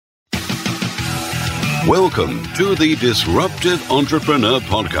Welcome to the Disruptive Entrepreneur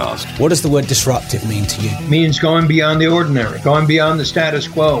Podcast. What does the word disruptive mean to you? It means going beyond the ordinary, going beyond the status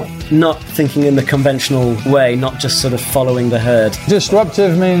quo. Not thinking in the conventional way, not just sort of following the herd.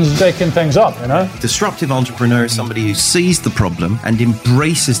 Disruptive means shaking things up, you know? Disruptive entrepreneur is somebody who sees the problem and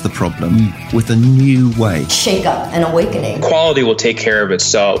embraces the problem with a new way. Shake up and awakening. Quality will take care of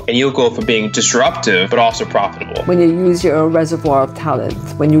itself, and you'll go from being disruptive but also profitable. When you use your reservoir of talent,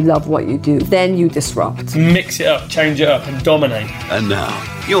 when you love what you do, then you disrupt. Mix it up, change it up, and dominate. And now,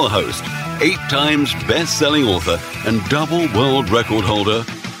 your host, 8 times best-selling author and double world record holder,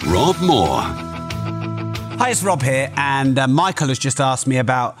 Rob Moore. Hi, it's Rob here, and Michael has just asked me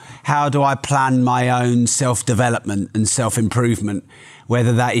about how do I plan my own self-development and self-improvement,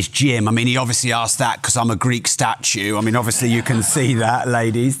 whether that is gym. I mean, he obviously asked that because I'm a Greek statue. I mean, obviously you can see that,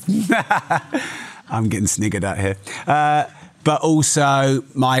 ladies. I'm getting sniggered at here. But also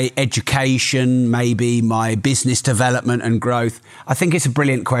my education, maybe my business development and growth. I think it's a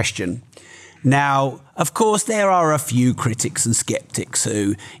brilliant question. Now, of course, there are a few critics and skeptics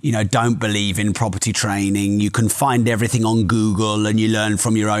who, don't believe in property training. You can find everything on Google and you learn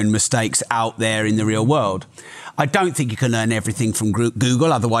from your own mistakes out there in the real world. I don't think you can learn everything from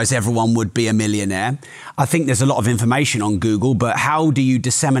Google, otherwise everyone would be a millionaire. I think there's a lot of information on Google, but how do you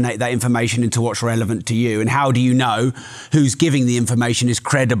disseminate that information into what's relevant to you? And how do you know who's giving the information is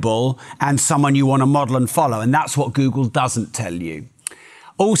credible and someone you want to model and follow? And that's what Google doesn't tell you.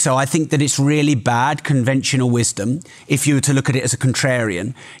 Also, I think that it's really bad conventional wisdom if you were to look at it as a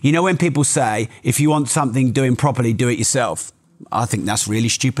contrarian. You know when people say, if you want something doing properly, do it yourself. I think that's really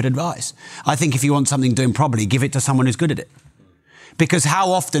stupid advice. I think if you want something doing properly, give it to someone who's good at it. Because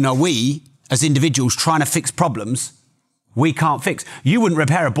how often are we, as individuals, trying to fix problems we can't fix? You wouldn't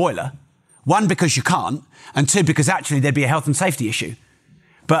repair a boiler. 1, because you can't, and 2, because actually there'd be a health and safety issue.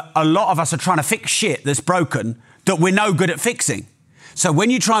 But a lot of us are trying to fix shit that's broken that we're no good at fixing. So when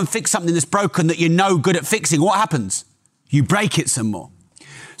you try and fix something that's broken that you're no good at fixing, what happens? You break it some more.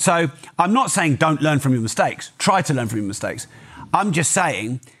 So I'm not saying don't learn from your mistakes. Try to learn from your mistakes. I'm just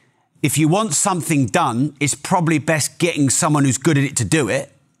saying, if you want something done, it's probably best getting someone who's good at it to do it.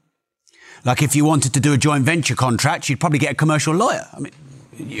 Like if you wanted to do a joint venture contract, you'd probably get a commercial lawyer. I mean,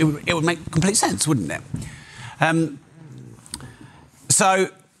 it would make complete sense, wouldn't it? So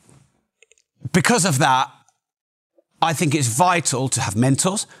because of that, I think it's vital to have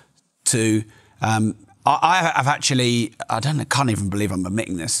mentors, I have actually, can't even believe I'm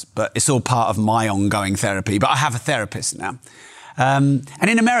admitting this, but it's all part of my ongoing therapy, but I have a therapist now. And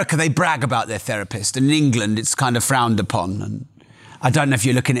in America, they brag about their therapist. And in England, it's kind of frowned upon. And I don't know if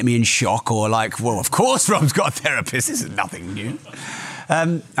you're looking at me in shock or like, well, of course Rob's got a therapist. This is nothing new.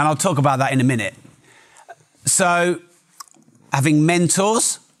 And I'll talk about that in a minute. So having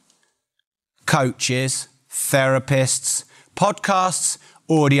mentors, coaches, therapists, podcasts,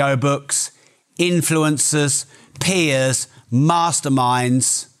 audiobooks, influencers, peers,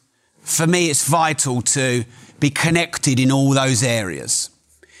 masterminds. For me, it's vital to be connected in all those areas.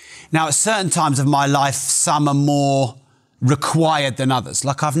 Now, at certain times of my life, some are more required than others.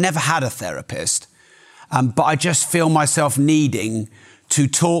 Like I've never had a therapist, but I just feel myself needing to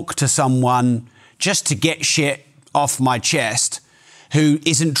talk to someone just to get shit off my chest who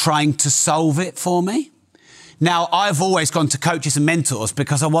isn't trying to solve it for me. Now, I've always gone to coaches and mentors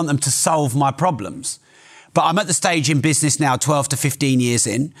because I want them to solve my problems. But I'm at the stage in business now, 12 to 15 years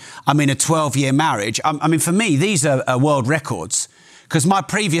in. I'm in a 12-year marriage. I mean, for me, these are world records. Because my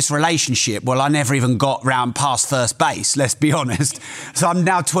previous relationship, well, I never even got round past first base, let's be honest. So I'm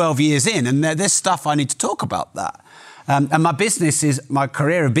now 12 years in, and there's stuff I need to talk about that. And my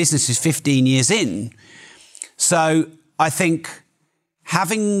career of business is 15 years in. So I think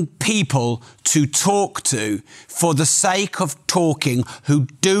having people to talk to for the sake of talking who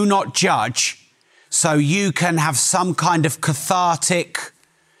do not judge, so you can have some kind of cathartic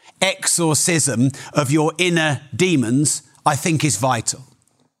exorcism of your inner demons, I think is vital.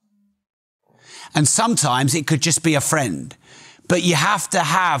 And sometimes it could just be a friend. But you have to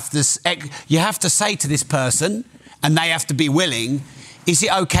have this, you have to say to this person, and they have to be willing, is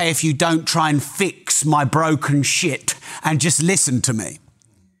it okay if you don't try and fix my broken shit and just listen to me?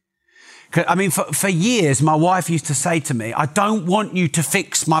 I mean, for years, my wife used to say to me, I don't want you to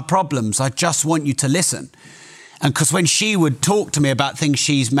fix my problems. I just want you to listen. And because when she would talk to me about things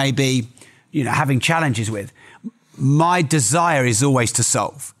she's maybe, having challenges with, my desire is always to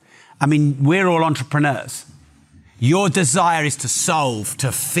solve. I mean, we're all entrepreneurs. Your desire is to solve,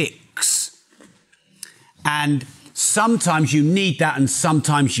 to fix. And sometimes you need that and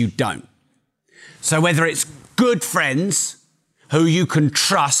sometimes you don't. So whether it's good friends who you can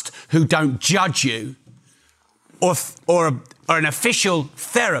trust, who don't judge you, or an official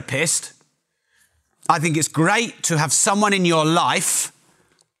therapist, I think it's great to have someone in your life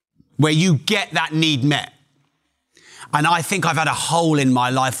where you get that need met. And I think I've had a hole in my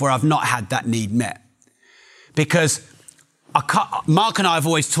life where I've not had that need met. Because Mark and I have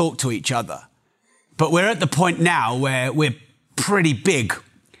always talked to each other, but we're at the point now where we're pretty big.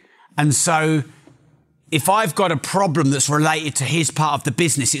 And so if I've got a problem that's related to his part of the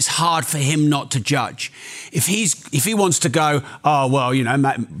business, it's hard for him not to judge. If he wants to go, oh, well,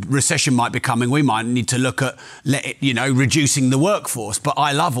 recession might be coming, we might need to look at, reducing the workforce. But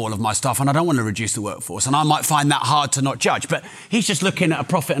I love all of my stuff and I don't want to reduce the workforce. And I might find that hard to not judge. But he's just looking at a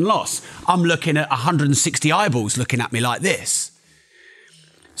profit and loss. I'm looking at 160 eyeballs looking at me like this.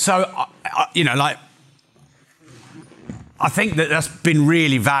 So, I think that's been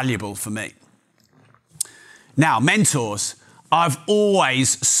really valuable for me. Now, mentors, I've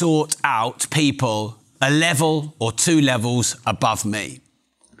always sought out people a level or 2 levels above me.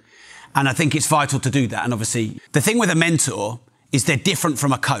 And I think it's vital to do that. And obviously, the thing with a mentor is they're different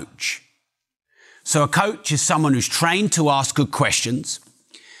from a coach. So a coach is someone who's trained to ask good questions,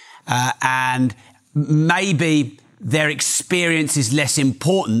 and maybe their experience is less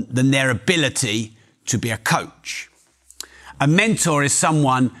important than their ability to be a coach. A mentor is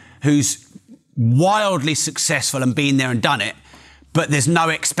someone who's wildly successful and been there and done it, but there's no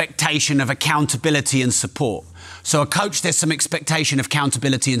expectation of accountability and support. So a coach, there's some expectation of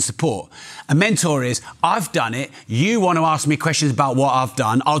accountability and support. A mentor is, I've done it, you want to ask me questions about what I've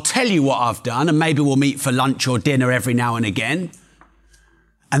done, I'll tell you what I've done, and maybe we'll meet for lunch or dinner every now and again.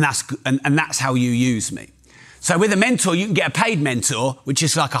 And that's how you use me. So with a mentor, you can get a paid mentor, which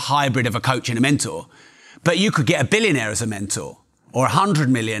is like a hybrid of a coach and a mentor, but you could get a billionaire as a mentor or 100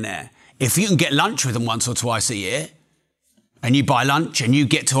 millionaire. If you can get lunch with them once or twice a year and you buy lunch and you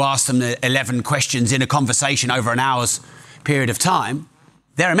get to ask them the 11 questions in a conversation over an hour's period of time,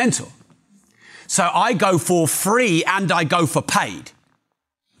 they're a mentor. So I go for free and I go for paid.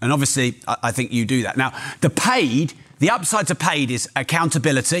 And obviously, I think you do that. Now, the upside to paid is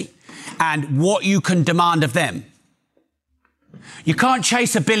accountability and what you can demand of them. You can't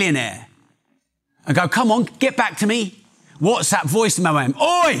chase a billionaire and go, come on, get back to me. WhatsApp voice memo.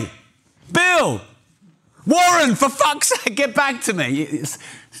 Oi! Bill, Warren, for fuck's sake, get back to me. It's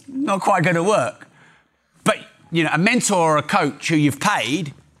not quite going to work. But, a mentor or a coach who you've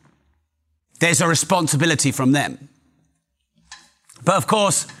paid, there's a responsibility from them. But of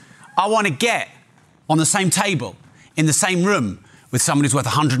course, I want to get on the same table, in the same room with someone who's worth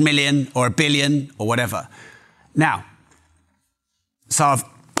 100 million or $1 billion or whatever. Now, so I've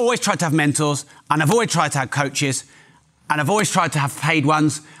always tried to have mentors and I've always tried to have coaches and I've always tried to have paid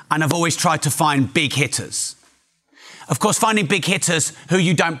ones, and I've always tried to find big hitters. Of course, finding big hitters who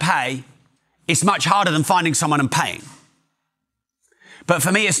you don't pay is much harder than finding someone and paying. But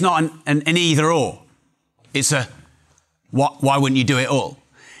for me, it's not an either or. It's why wouldn't you do it all?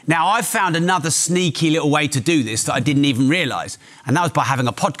 Now, I've found another sneaky little way to do this that I didn't even realise, and that was by having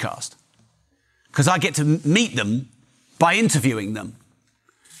a podcast. Because I get to meet them by interviewing them.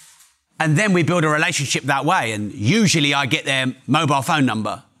 And then we build a relationship that way. And usually I get their mobile phone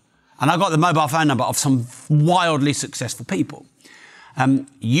number. And I got the mobile phone number of some wildly successful people.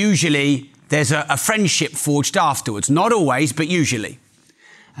 Usually there's a friendship forged afterwards. Not always, but usually.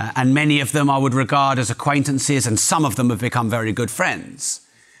 And many of them I would regard as acquaintances, and some of them have become very good friends.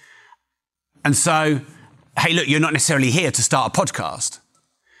 And so, hey, look, you're not necessarily here to start a podcast,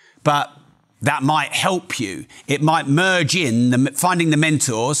 but that might help you. It might merge in finding the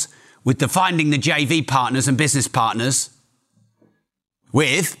mentors with finding the JV partners and business partners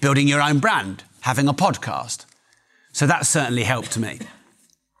with building your own brand, having a podcast. So that certainly helped me.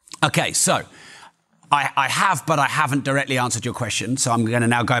 Okay, so I have, but I haven't directly answered your question. So I'm going to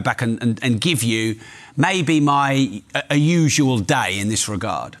now go back and give you maybe a usual day in this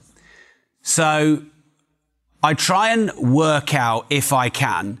regard. So I try and work out, if I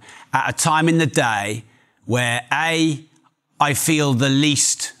can, at a time in the day where I feel the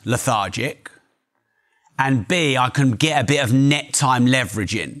least lethargic, and B, I can get a bit of net time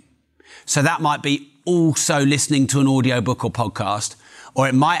leverage in. So that might be also listening to an audiobook or podcast, or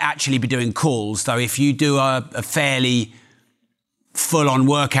it might actually be doing calls, though if you do a fairly full-on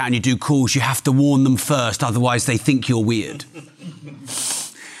workout and you do calls, you have to warn them first, otherwise they think you're weird.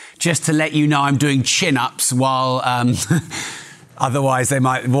 Just to let you know, I'm doing chin-ups while... otherwise they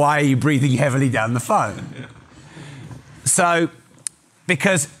might... Why are you breathing heavily down the phone? So,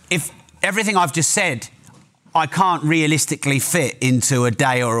 because if everything I've just said, I can't realistically fit into a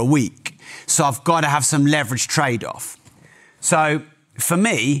day or a week. So I've got to have some leverage trade-off. So for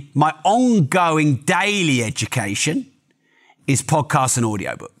me, my ongoing daily education is podcasts and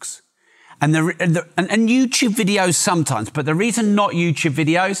audiobooks. And YouTube videos sometimes, but the reason not YouTube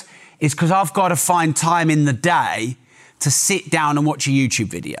videos is because I've got to find time in the day to sit down and watch a YouTube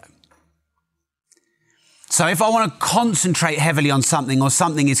video. So if I want to concentrate heavily on something or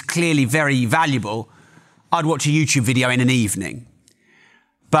something is clearly very valuable, I'd watch a YouTube video in an evening.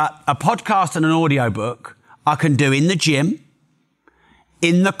 But a podcast and an audiobook I can do in the gym,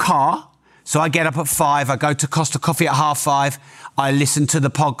 in the car. So I get up at 5, I go to Costa Coffee at 5:30, I listen to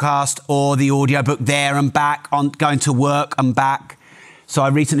the podcast or the audiobook there and back, on going to work and back. So I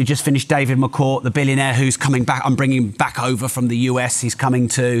recently just finished David McCourt, the billionaire who's coming back. I'm bringing him back over from the US. He's coming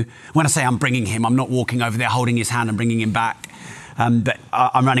to, when I say I'm bringing him, I'm not walking over there holding his hand and bringing him back. But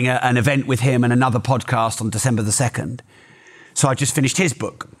I'm running an event with him and another podcast on December the 2nd. So I just finished his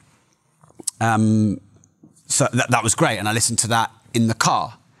book. So that was great. And I listened to that in the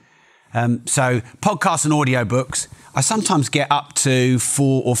car. So podcasts and audiobooks, I sometimes get up to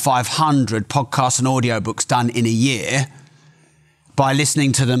 400 or 500 podcasts and audiobooks done in a year by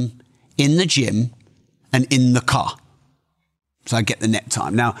listening to them in the gym and in the car. So I get the net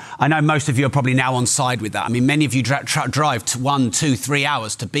time. Now, I know most of you are probably now on side with that. I mean, many of you drive to 1, 2, 3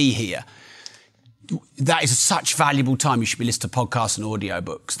 hours to be here. That is such valuable time. You should be listening to podcasts and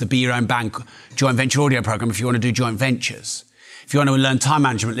audiobooks. The Be Your Own Bank joint venture audio program if you want to do joint ventures. If you want to learn time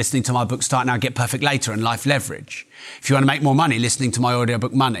management, listening to my book Start Now, Get Perfect Later and Life Leverage. If you want to make more money, listening to my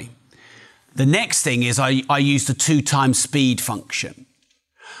audiobook Money. The next thing is I use the 2x speed function.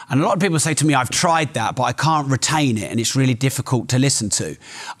 And a lot of people say to me, I've tried that, but I can't retain it and it's really difficult to listen to.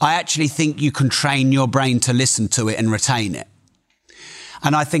 I actually think you can train your brain to listen to it and retain it.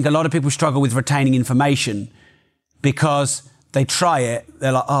 And I think a lot of people struggle with retaining information because they try it,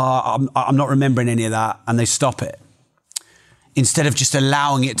 they're like, oh, I'm not remembering any of that, and they stop it. Instead of just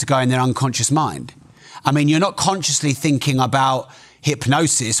allowing it to go in their unconscious mind. I mean, you're not consciously thinking about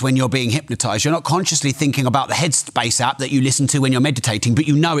hypnosis when you're being hypnotized. You're not consciously thinking about the Headspace app that you listen to when you're meditating, but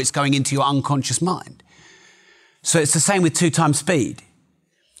you know it's going into your unconscious mind. So it's the same with 2x speed.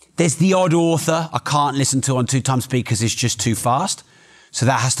 There's the odd author I can't listen to on 2x speed because it's just too fast. So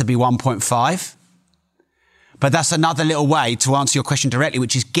that has to be 1.5. But that's another little way to answer your question directly,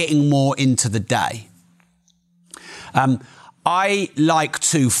 which is getting more into the day. I like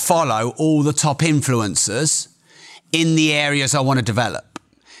to follow all the top influencers in the areas I want to develop.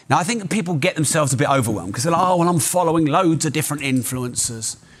 Now, I think people get themselves a bit overwhelmed because they're like, oh, well, I'm following loads of different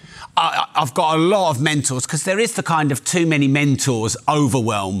influencers. I've got a lot of mentors because there is the kind of too many mentors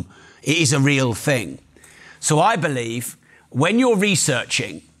overwhelm. It is a real thing. So I believe when you're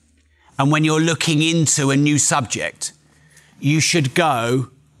researching and when you're looking into a new subject, you should go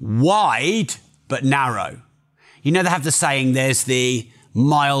wide but narrow. You know, they have the saying, there's the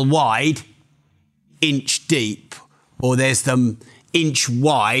mile wide, inch deep, or there's the inch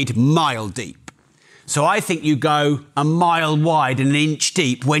wide, mile deep. So I think you go a mile wide and an inch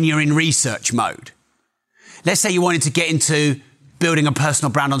deep when you're in research mode. Let's say you wanted to get into building a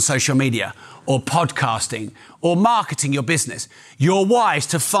personal brand on social media or podcasting or marketing your business. You're wise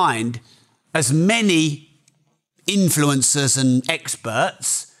to find as many influencers and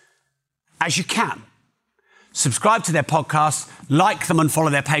experts as you can. Subscribe to their podcasts, like them and follow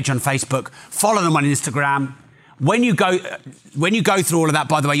their page on Facebook, follow them on Instagram. When you go through all of that,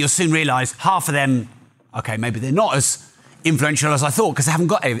 by the way, you'll soon realise half of them, okay, maybe they're not as influential as I thought because they haven't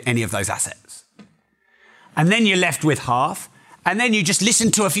got any of those assets. And then you're left with half, and then you just listen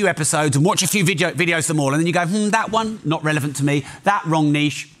to a few episodes and watch a few videos of them all, and then you go, that one, not relevant to me, that wrong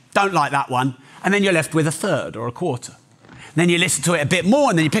niche, don't like that one, and then you're left with a third or a quarter. And then you listen to it a bit more,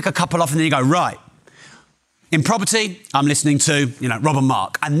 and then you pick a couple off, and then you go, right. In property, I'm listening to, Rob and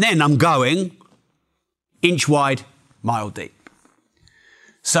Mark. And then I'm going inch wide, mile deep.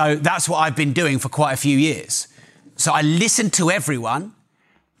 So that's what I've been doing for quite a few years. So I listen to everyone,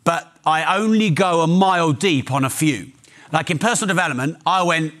 but I only go a mile deep on a few. Like in personal development, I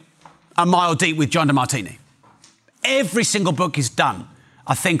went a mile deep with John DeMartini. Every single book is done.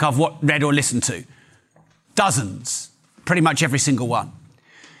 I think I've read or listened to. Dozens. Pretty much every single one.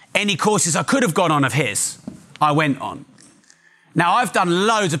 Any courses I could have gone on of his, I went on. Now, I've done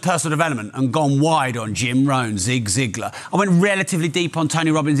loads of personal development and gone wide on Jim Rohn, Zig Ziglar. I went relatively deep on Tony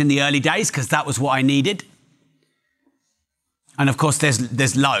Robbins in the early days because that was what I needed. And of course,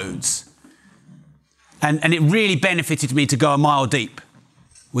 there's loads. And it really benefited me to go a mile deep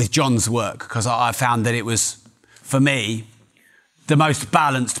with John's work because I found that it was, for me, the most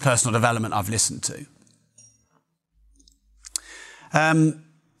balanced personal development I've listened to.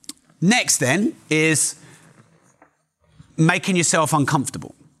 Next then is making yourself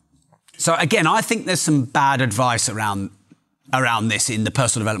uncomfortable. So again, I think there's some bad advice around this in the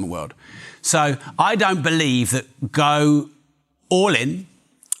personal development world. So I don't believe that go all in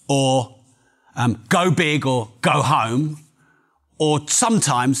or go big or go home or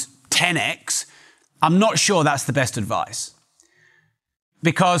sometimes 10x. I'm not sure that's the best advice.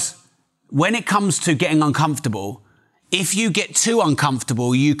 Because when it comes to getting uncomfortable, if you get too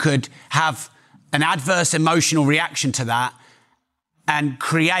uncomfortable, you could have an adverse emotional reaction to that and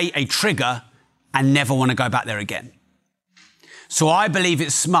create a trigger and never want to go back there again. So I believe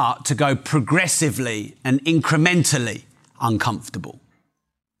it's smart to go progressively and incrementally uncomfortable.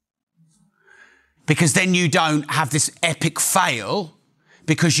 Because then you don't have this epic fail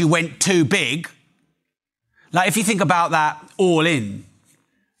because you went too big. Like if you think about that all in,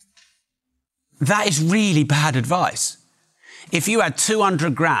 that is really bad advice. If you had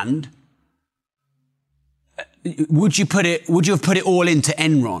 200 grand, would you have put it all into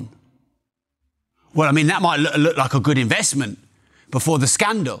Enron? Well, I mean, that might look like a good investment before the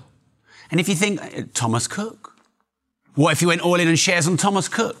scandal. And if you think, Thomas Cook, what if you went all in on shares on Thomas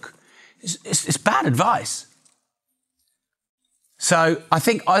Cook? It's bad advice. So I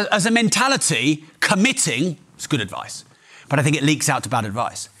think as a mentality, committing is good advice. But I think it leaks out to bad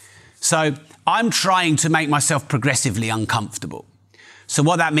advice. So I'm trying to make myself progressively uncomfortable. So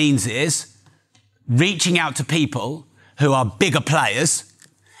what that means is reaching out to people who are bigger players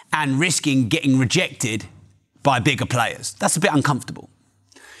and risking getting rejected by bigger players. That's a bit uncomfortable.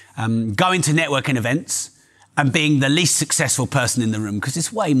 Going to networking events and being the least successful person in the room, because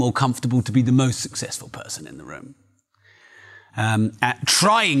it's way more comfortable to be the most successful person in the room.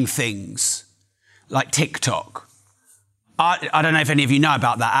 Trying things like TikTok. I don't know if any of you know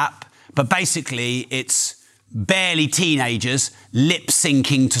about that app, but basically it's barely teenagers lip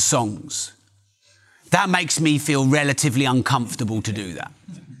syncing to songs. That makes me feel relatively uncomfortable to do that.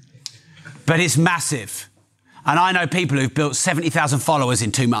 But it's massive. And I know people who've built 70,000 followers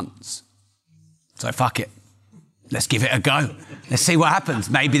in 2 months. So fuck it. Let's give it a go. Let's see what happens.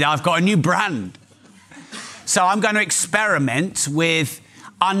 Maybe I've got a new brand. So I'm going to experiment with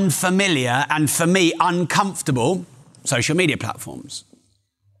unfamiliar and, for me, uncomfortable social media platforms.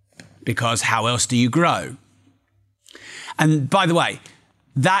 Because how else do you grow? And by the way,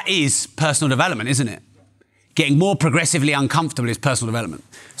 that is personal development, isn't it? Getting more progressively uncomfortable is personal development.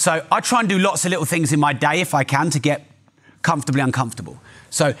 So I try and do lots of little things in my day, if I can, to get comfortably uncomfortable.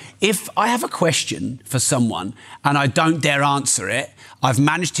 So if I have a question for someone and I don't dare answer it, I've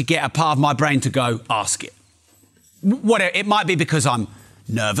managed to get a part of my brain to go, ask it. Whatever. It might be because I'm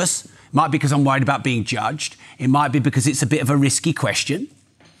nervous. It might be because I'm worried about being judged. It might be because it's a bit of a risky question.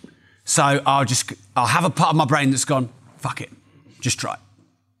 So I'll have a part of my brain that's gone, fuck it, just try it.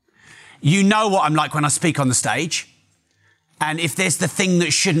 You know what I'm like when I speak on the stage. And if there's the thing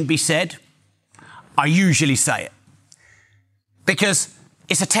that shouldn't be said, I usually say it. Because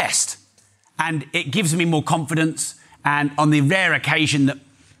it's a test. And it gives me more confidence. And on the rare occasion that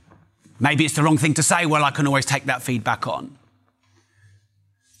maybe it's the wrong thing to say, well, I can always take that feedback on.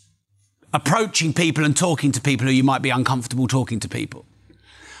 Approaching people and talking to people who you might be uncomfortable talking to people.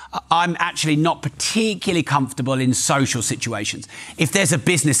 I'm actually not particularly comfortable in social situations. If there's a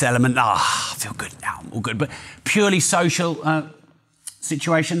business element, I feel good now, I'm all good. But purely social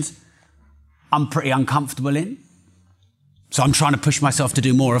situations, I'm pretty uncomfortable in. So I'm trying to push myself to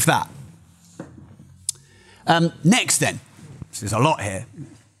do more of that. Next then, there's a lot here.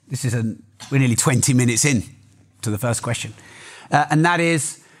 We're nearly 20 minutes in to the first question. And that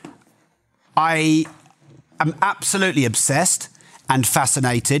is, I am absolutely obsessed and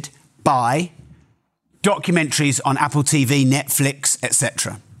fascinated by documentaries on Apple TV, Netflix,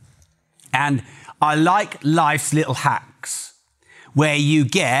 etc. And I like life's little hacks where you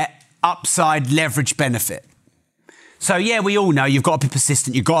get upside leverage benefit. So yeah, we all know you've got to be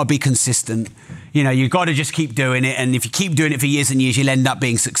persistent, you've got to be consistent, you've got to just keep doing it, and if you keep doing it for years and years, you'll end up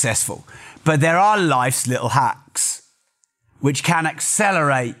being successful. But there are life's little hacks which can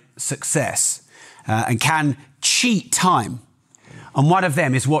accelerate success and can cheat time. And one of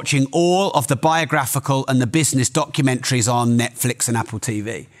them is watching all of the biographical and the business documentaries on Netflix and Apple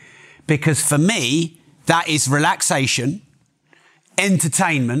TV. Because for me, that is relaxation,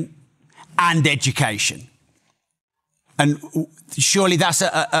 entertainment, and education. And surely that's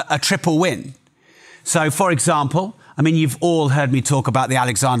a triple win. So, for example, you've all heard me talk about the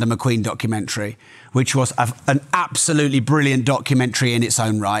Alexander McQueen documentary, which was an absolutely brilliant documentary in its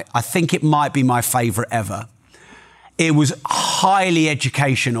own right. I think it might be my favourite ever. It was highly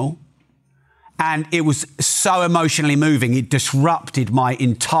educational and it was so emotionally moving, it disrupted my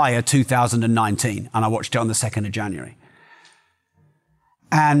entire 2019. And I watched it on the 2nd of January.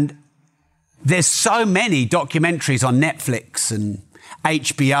 And there's so many documentaries on Netflix and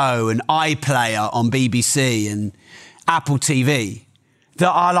HBO and iPlayer on BBC and Apple TV that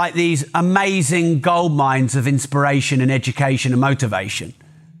are like these amazing gold mines of inspiration and education and motivation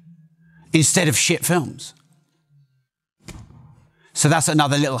instead of shit films. So that's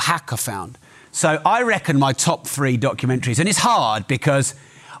another little hack I found. So I reckon my top 3 documentaries, and it's hard because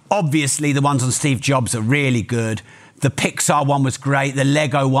obviously the ones on Steve Jobs are really good. The Pixar one was great. The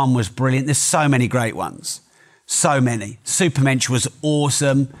Lego one was brilliant. There's so many great ones. So many. Supermensch was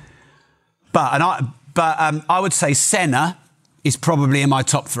awesome. But I would say Senna is probably in my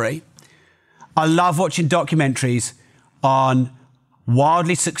top 3. I love watching documentaries on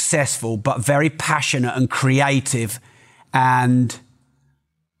wildly successful but very passionate and creative and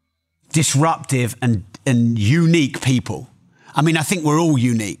disruptive and unique people. I mean, I think we're all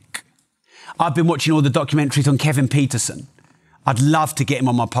unique. I've been watching all the documentaries on Kevin Peterson. I'd love to get him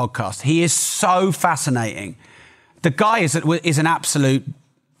on my podcast. He is so fascinating. The guy is an absolute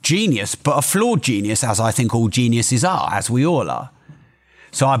genius, but a flawed genius, as I think all geniuses are, as we all are.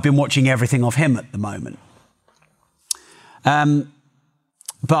 So I've been watching everything of him at the moment. But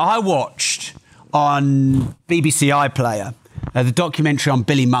I watched on BBC iPlayer the documentary on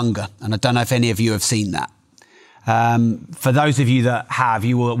Billy Munger, and I don't know if any of you have seen that. For those of you that have,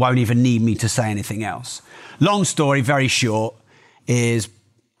 you won't even need me to say anything else. Long story, very short, is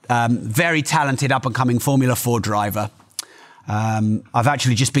very talented up-and-coming Formula 4 driver. I've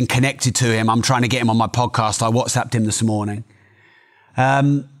actually just been connected to him. I'm trying to get him on my podcast. I WhatsApped him this morning.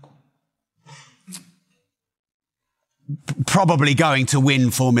 Probably going to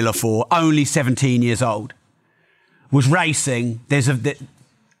win Formula 4, only 17 years old. Was racing.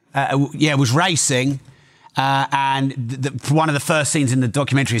 Was racing. And one of the first scenes in the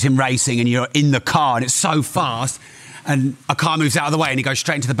documentary is him racing, and you're in the car, and it's so fast, and a car moves out of the way, and he goes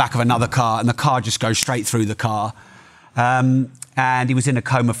straight into the back of another car, and the car just goes straight through the car. And he was in a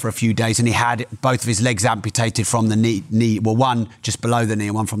coma for a few days, and he had both of his legs amputated from the knee, well, one just below the knee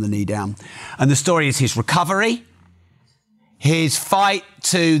and one from the knee down. And the story is his recovery, his fight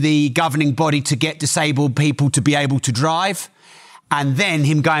to the governing body to get disabled people to be able to drive, and then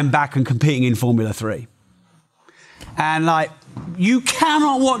him going back and competing in Formula 3. And you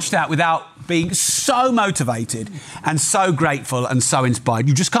cannot watch that without being so motivated and so grateful and so inspired.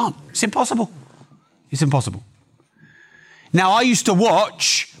 You just can't. It's impossible. It's impossible. Now, I used to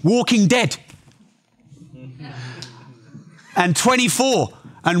watch Walking Dead. And 24.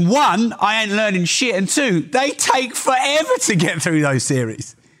 And 1, I ain't learning shit. And 2, they take forever to get through those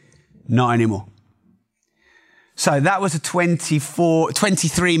series. Not anymore. So that was a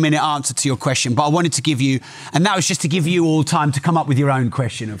 23-minute answer to your question, but I wanted to give you, and that was just to give you all time to come up with your own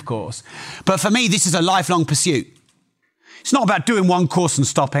question, of course. But for me, this is a lifelong pursuit. It's not about doing one course and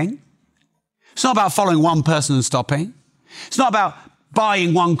stopping. It's not about following one person and stopping. It's not about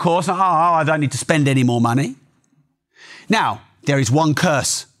buying one course and, I don't need to spend any more money. Now, there is one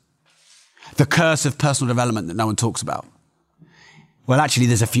curse. The curse of personal development that no one talks about. Well, actually,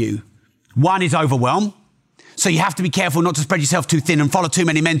 there's a few. One is overwhelm. So you have to be careful not to spread yourself too thin and follow too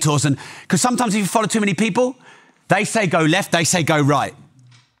many mentors. And because sometimes if you follow too many people, they say go left, they say go right.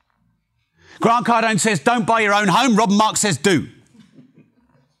 Grant Cardone says, don't buy your own home. Rob and Mark says do.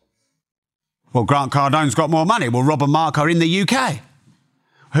 Well, Grant Cardone's got more money. Well, Rob and Mark are in the UK.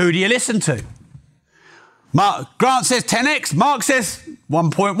 Who do you listen to? Grant says 10x, Mark says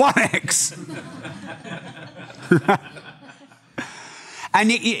 1.1x.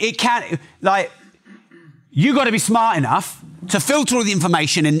 And it can't, you got to be smart enough to filter all the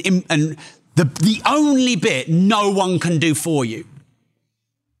information, and the only bit no one can do for you,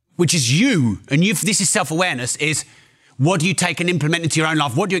 which is you, and this is self-awareness, is what do you take and implement into your own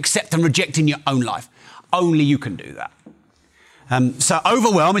life? What do you accept and reject in your own life? Only you can do that. So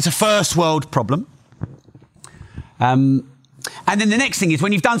overwhelm is a first world problem. And then the next thing is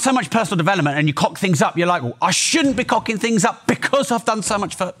when you've done so much personal development and you cock things up, you're like, well, I shouldn't be cocking things up because I've done so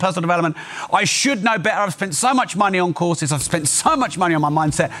much personal development. I should know better. I've spent so much money on courses. I've spent so much money on my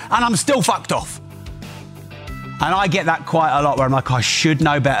mindset, and I'm still fucked off. And I get that quite a lot where I'm like, I should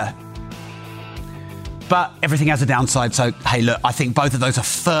know better. But everything has a downside. So, hey, look, I think both of those are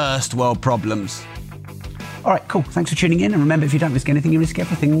first world problems. All right, cool. Thanks for tuning in. And remember, if you don't risk anything, you risk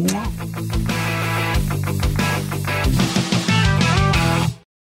everything. Mwah.